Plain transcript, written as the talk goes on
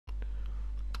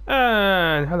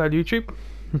And hello YouTube.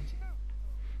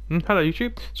 Hello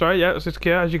YouTube. Sorry, yeah, this is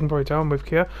Kia, as you can probably tell, I'm with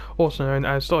Kia, also known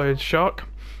as Solid Shark.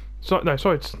 No,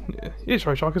 sorry, it's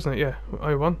Solid Shark, isn't it? Yeah,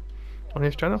 01 on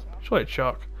his channel, Solid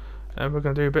Shark. And we're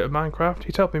going to do a bit of Minecraft.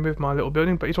 He's helping me with my little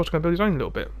building, but he's also going to build his own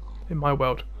little bit in my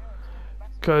world.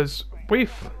 Because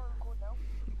we've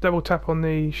double tap on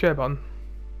the share button.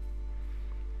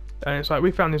 And it's like,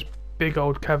 we found this big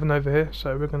old cavern over here,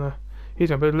 so he's going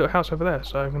to build a little house over there.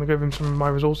 So I'm going to give him some of my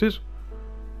resources.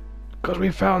 Because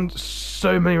we found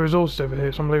so many resources over here,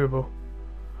 it's unbelievable.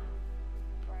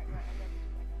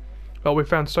 Well, we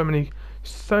found so many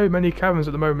caverns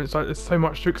at the moment, it's like there's so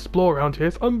much to explore around here,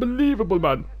 it's unbelievable,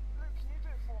 man.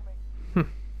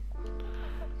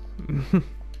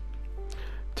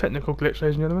 Technical glitch,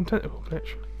 ladies and gentlemen, technical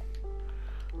glitch.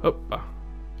 Up,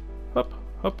 up,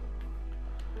 up.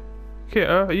 Kia,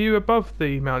 are you above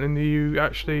the mountain? Are you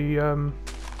actually on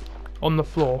the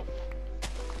floor?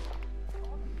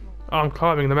 Oh, I'm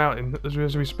climbing the mountain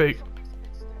as we speak.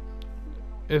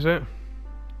 Is it?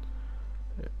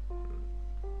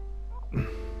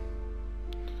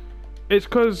 It's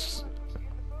cause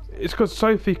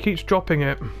Sophie keeps dropping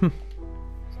it.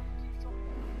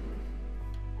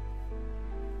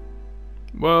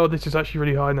 Well, this is actually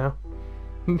really high now.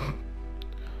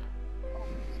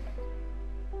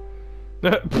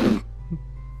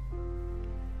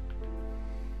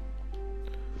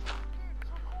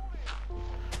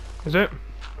 Is it?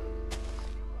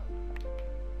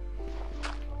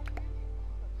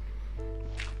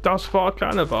 Das war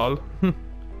Karneval.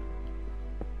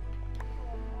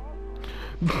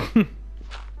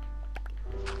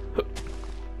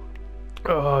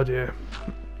 Oh dear.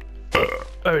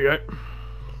 There we go.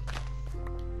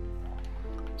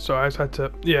 So I just had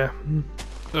to, yeah.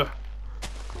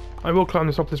 I will climb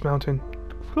this mountain.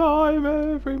 Climb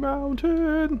every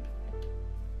mountain.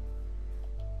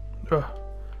 Oosh,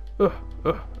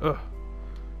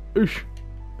 oosh,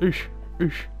 oosh,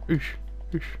 oosh,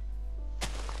 oosh.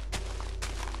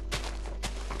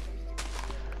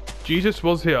 Jesus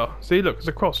was here. See, look, there's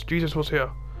a cross. Jesus was here.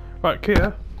 Right,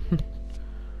 Kia.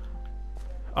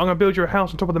 I'm gonna build you a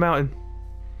house on top of the mountain.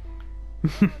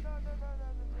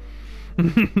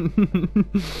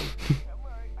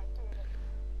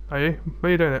 Are you? Where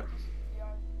are you doing it?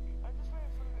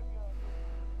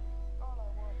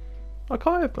 I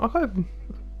can't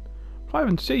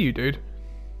even see you, dude.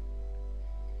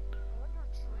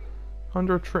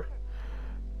 Under a tree.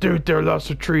 Dude, there are lots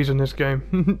of trees in this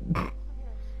game.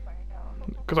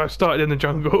 Because I started in the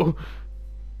jungle.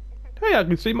 Hey, I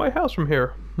can see my house from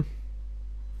here.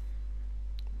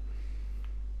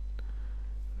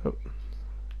 Oh.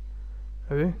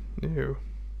 Have you? Ew.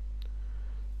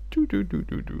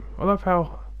 Do. I love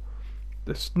how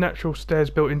this natural stairs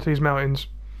built into these mountains.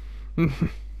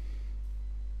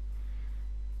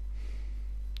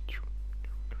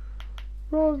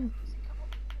 Run.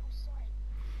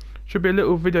 Should be a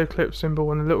little video clip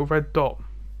symbol and a little red dot.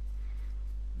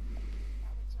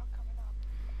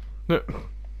 No.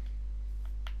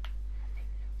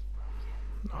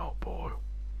 Oh boy.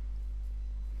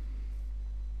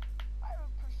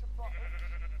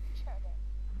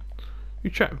 You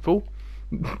chatting, fool?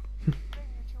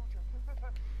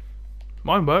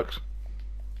 Mine works.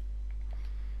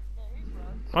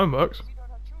 Mine works.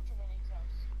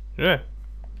 Yeah.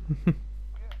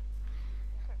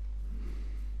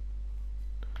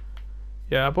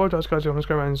 Yeah, I apologise guys, I'm just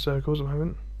going around in circles at the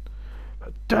moment.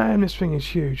 But damn, this thing is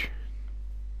huge.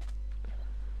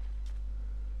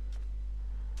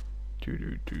 I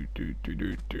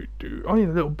need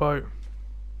a little boat.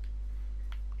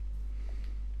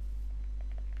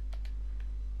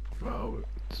 Oh,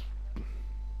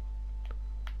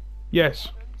 yes.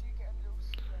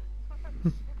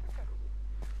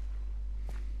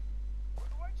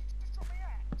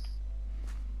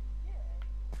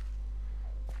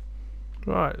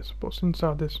 Right, so what's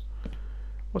inside this?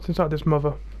 What's inside this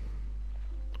mother?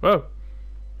 Oh.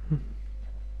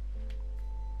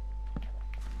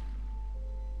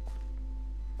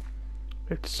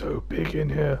 It's so big in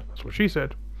here. That's what she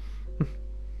said.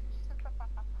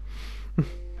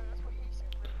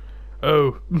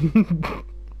 Oh.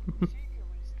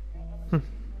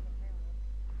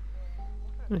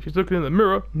 And she's looking in the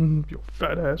mirror. Your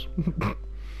fat ass.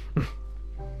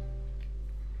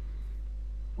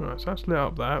 Right, so that's lit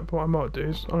up that, but what I might do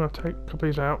is I'm going to take a couple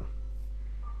of these out.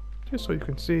 Just so you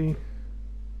can see.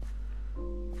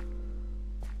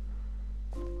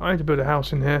 I need to build a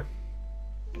house in here.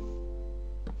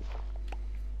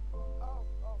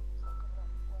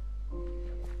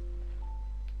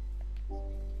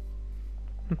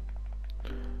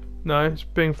 No, it's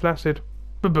being flaccid.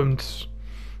 Ba-boom.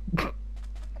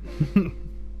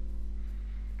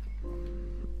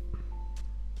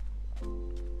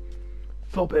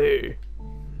 Floppy.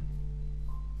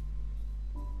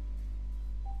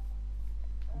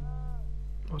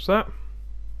 What's that?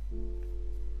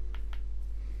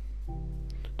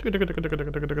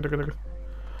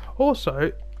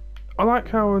 Also, I like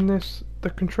how in this the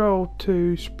control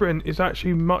to sprint is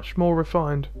actually much more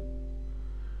refined.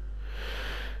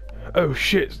 Oh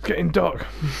shit, it's getting dark.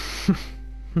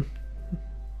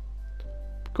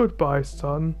 Goodbye,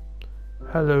 sun.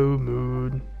 Hello,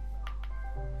 moon.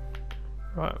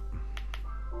 Right.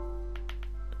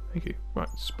 Thank you. Right,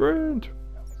 sprint.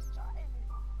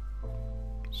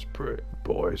 Sprint,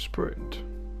 boy, sprint.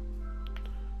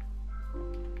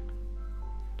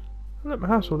 Look, my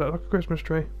house all that like a Christmas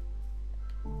tree.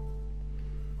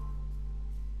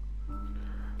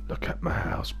 Look at my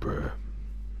house, bro.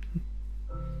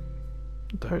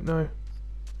 Don't know.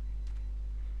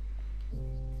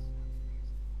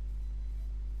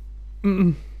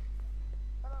 Mm-mm.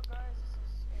 Hello guys,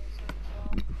 this is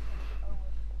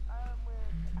I am with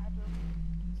Adam.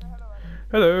 Say hello, Adam.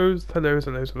 Hellos, hellos,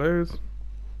 hellos, hellos.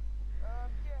 Yeah,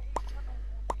 his channel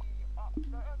will be up.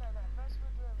 No, first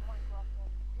we're doing Minecraft on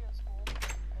PS4.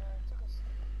 Took us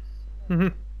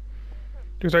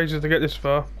Took ages to get this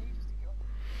far.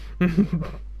 ages to get on.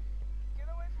 Get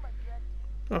away from my bed.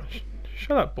 Oh,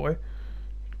 shut up, boy.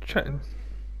 Chatting.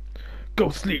 Go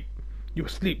sleep. You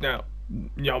asleep now.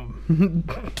 Yum.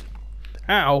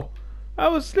 Ow. I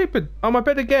was sleeping on my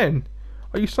bed again.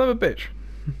 Oh, you son of a bitch.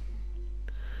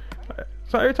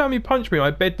 So every time you punch me,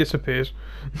 my bed disappears.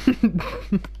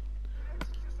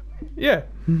 Yeah.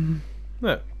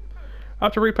 Look. I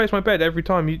have to replace my bed every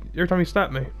time you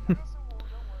slap me.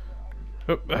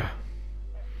 Oh.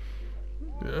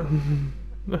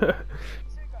 Yeah.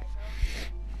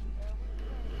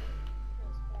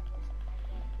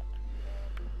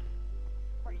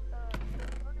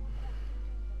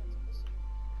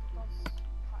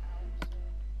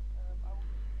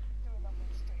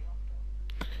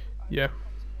 Yeah.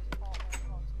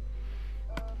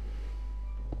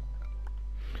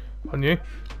 On you?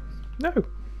 No.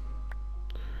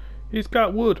 He's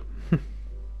got wood.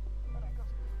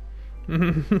 Right,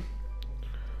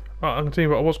 I'm gonna tell you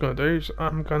what I was gonna do. Is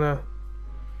I'm gonna.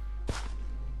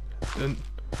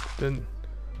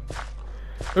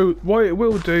 Oh, what it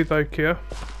will do though, Kia,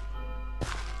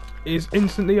 is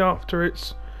instantly after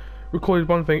it's recorded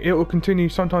one thing, it will continue.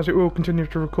 Sometimes it will continue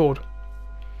to record.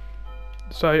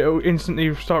 So it will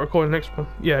instantly start recording the next one.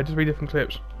 Yeah, just be different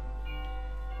clips.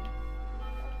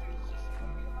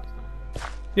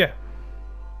 Yeah.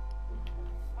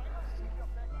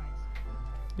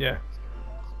 Yeah.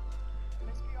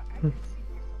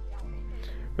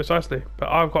 Precisely. But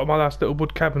I've got my last little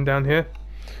wood cabin down here.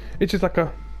 It's just like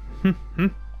a...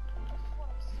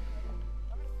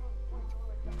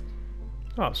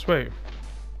 Oh, sweet.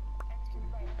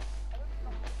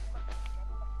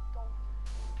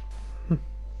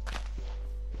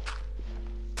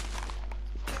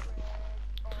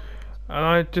 And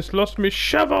I just lost my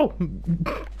shovel!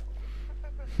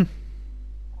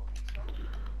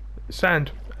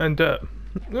 Sand and dirt.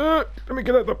 Let me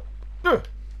get at the...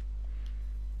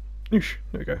 Oosh,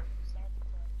 there we go.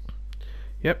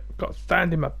 Yep, got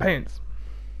sand in my pants.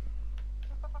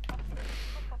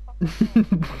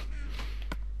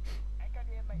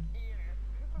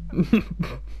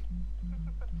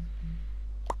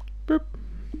 Boop.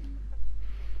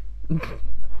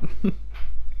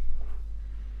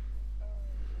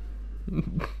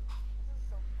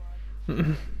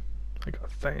 I got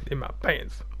sand in my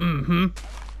pants.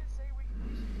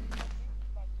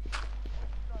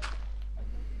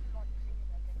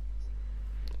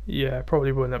 Yeah,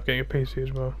 probably will end up getting a PC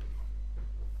as well.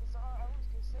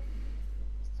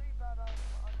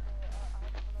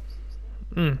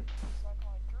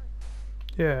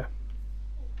 Yeah.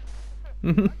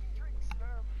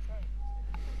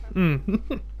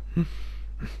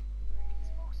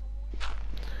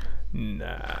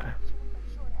 Nah.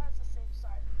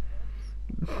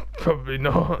 Probably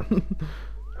not.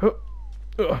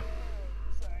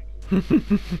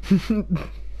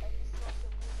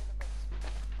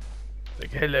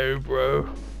 Like, hello, bro.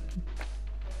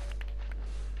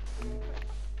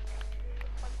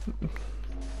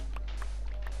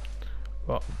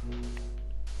 What?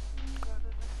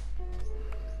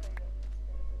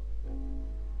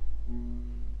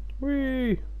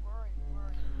 Whee!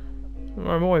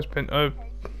 I'm always been.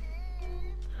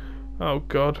 Oh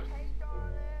God.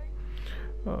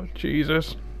 Oh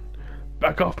Jesus.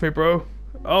 Back off me, bro.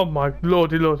 Oh my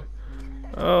lordy lord.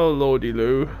 Oh lordy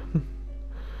loo.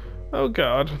 Oh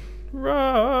God.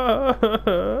 Run!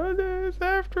 It's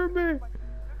after me!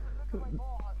 Look at my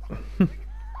balls.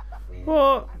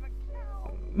 What? I'm a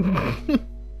cow.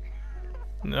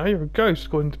 No, you're a ghost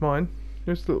according to mine.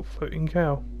 You're just a little floating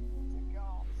cow.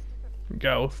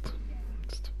 Ghost.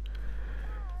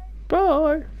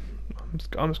 Bye!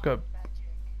 I'm just gonna...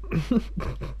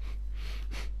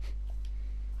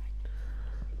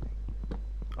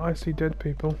 I see dead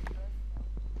people.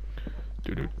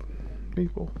 Dude,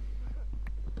 people.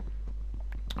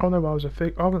 Oh no, I was a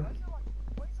fake. Oh,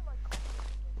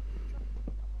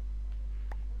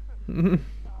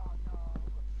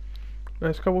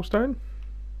 there's cobblestone.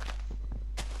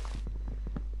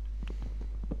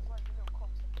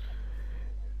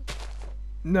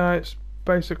 No, it's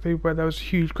basically where there was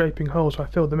huge gaping holes, so I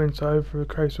filled them in, so over the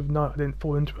course of the night I didn't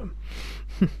fall into them.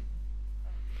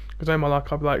 Because in my luck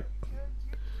I'd be like,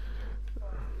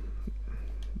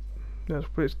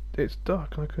 but it's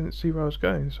dark and I couldn't see where I was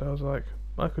going, so I was like,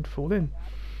 I could fall in.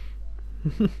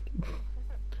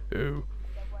 Ooh.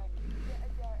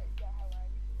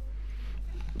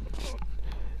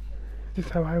 This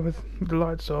is how I was with the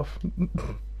lights off.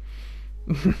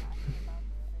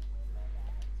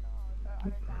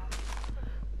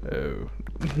 Oh.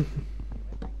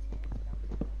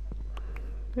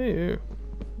 Ew.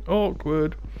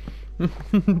 Awkward.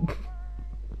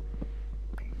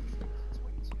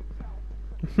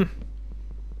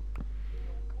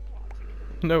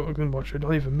 No one can watch it,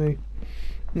 not even me.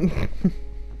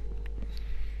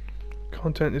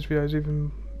 Content in this video is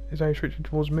only restricted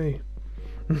towards me.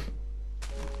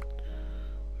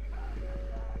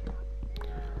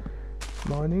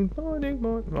 Mining.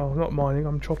 Oh, not mining,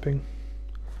 I'm chopping.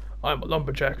 I'm a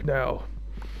lumberjack now.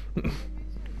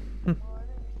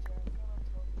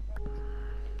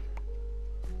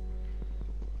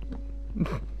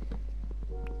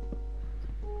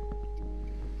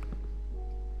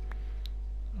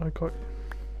 I got...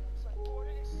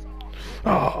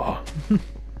 Ah!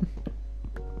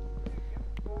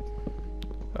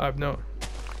 I have no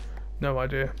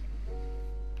idea.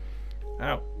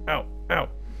 Ow, ow, ow.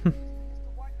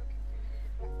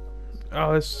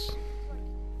 Oh, there's...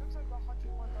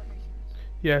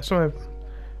 Yeah, there's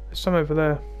some over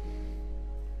there.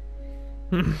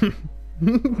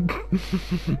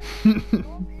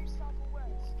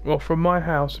 Well, from my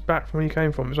house, back from where you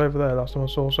came from, it was over there last time I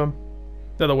saw some.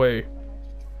 The other way.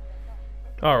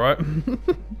 Alright. Then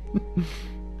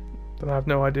I have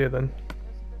no idea then.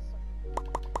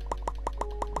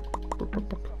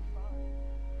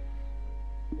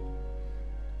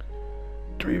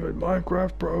 Dream in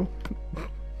Minecraft, bro.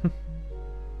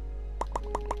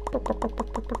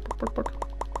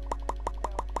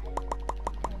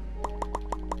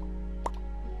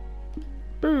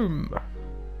 Boom.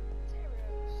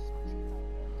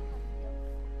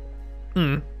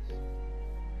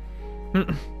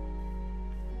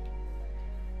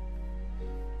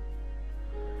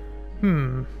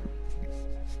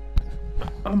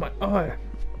 Oh my eye.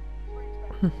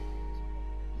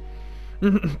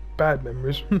 Bad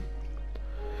memories.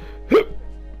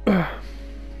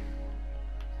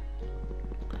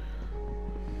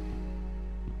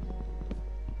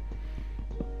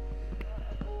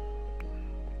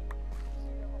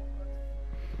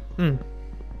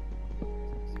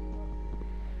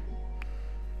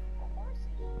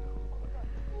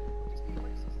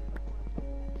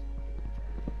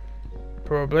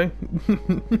 Probably.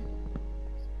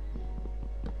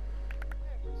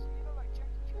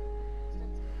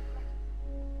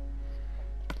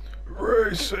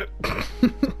 Race it.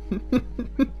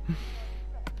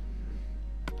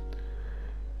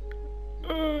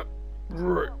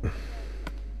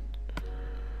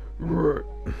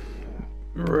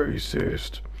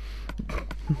 Racist.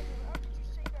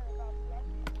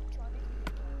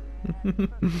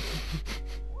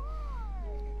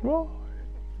 Why?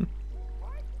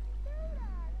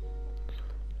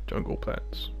 Jungle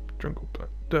plants. Jungle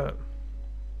plant. Dirt.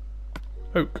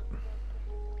 Oak.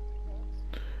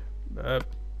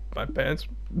 My pants.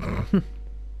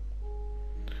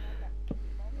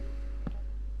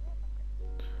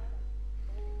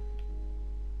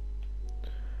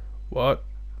 What?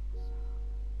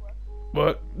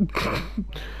 What?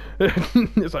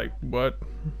 It's like, what?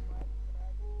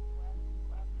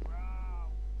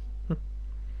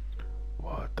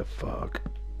 What the fuck?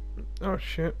 Oh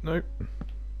shit, nope.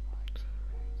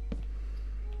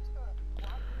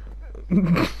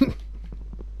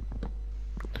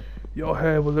 Your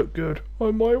hair will look good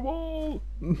on my wall.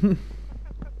 Can you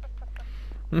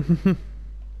see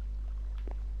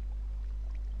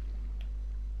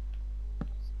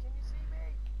me?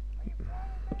 Are you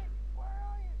following me? Where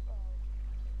are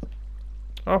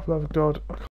you? Oh, for the love of God.